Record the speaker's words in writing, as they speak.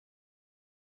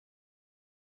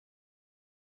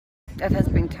It has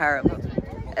been terrible.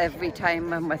 Every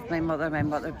time I'm with my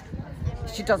mother,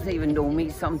 she doesn't even know me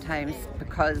sometimes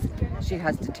because she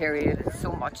has deteriorated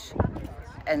so much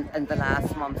in the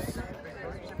last months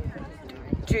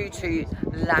due to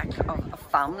lack of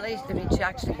family. I mean, she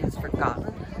actually has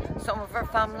forgotten some of her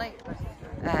family.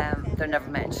 They're never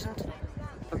mentioned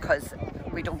because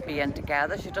we don't be in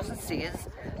together. She doesn't see us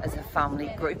as a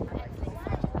family group.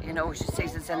 You know, she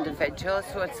sees us individuals,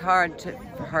 so it's hard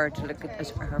for her to look at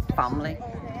her family.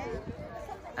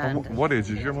 And what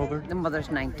age is your mother? The mother's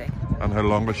 90. And how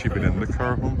long has she been in the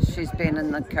care home? She's been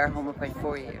in the care home about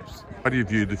 4 years. How do you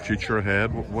view the future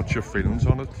ahead? What's your feelings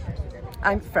on it?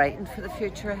 I'm frightened for the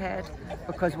future ahead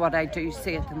because what I do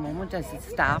see at the moment is the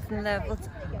staffing levels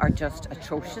are just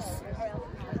atrocious.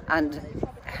 And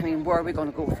I mean, where are we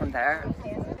going to go from there?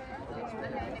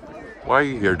 Why are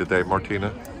you here today,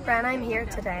 Martina? Bren, I'm here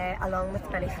today along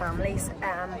with many families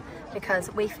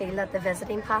because we feel that the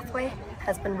visiting pathway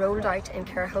has been rolled out in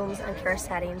care homes and care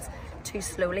settings too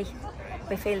slowly.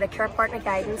 We feel the care partner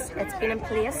guidance, it's been in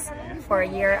place for a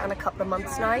year and a couple of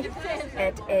months now.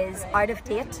 It is out of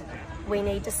date. We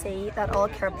need to see that all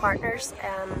care partners,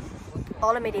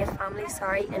 all immediate families,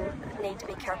 need to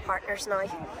be care partners now.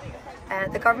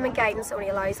 The government guidance only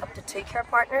allows up to 2 care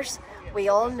partners. We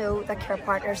all know that care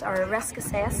partners are a risk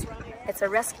assessed. It's a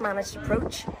risk managed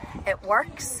approach. It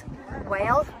works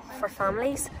well for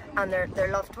families and their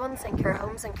loved ones in care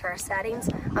homes and care settings,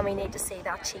 and we need to see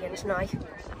that change now.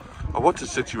 What's the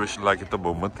situation like at the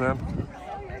moment then?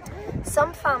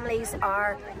 Some families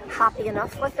are happy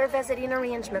enough with their visiting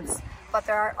arrangements, but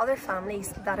there are other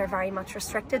families that are very much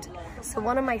restricted. So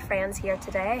one of my friends here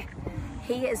today,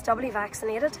 he is doubly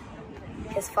vaccinated.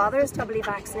 His father is doubly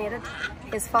vaccinated.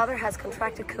 His father has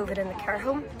contracted COVID in the care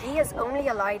home. He is only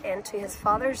allowed into his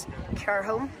father's care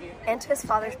home, into his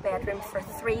father's bedroom for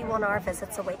 3 one-hour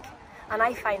visits a week. And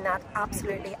I find that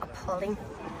absolutely appalling.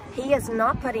 He is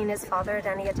not putting his father at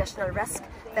any additional risk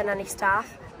than any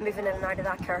staff moving in and out of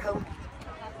that care home.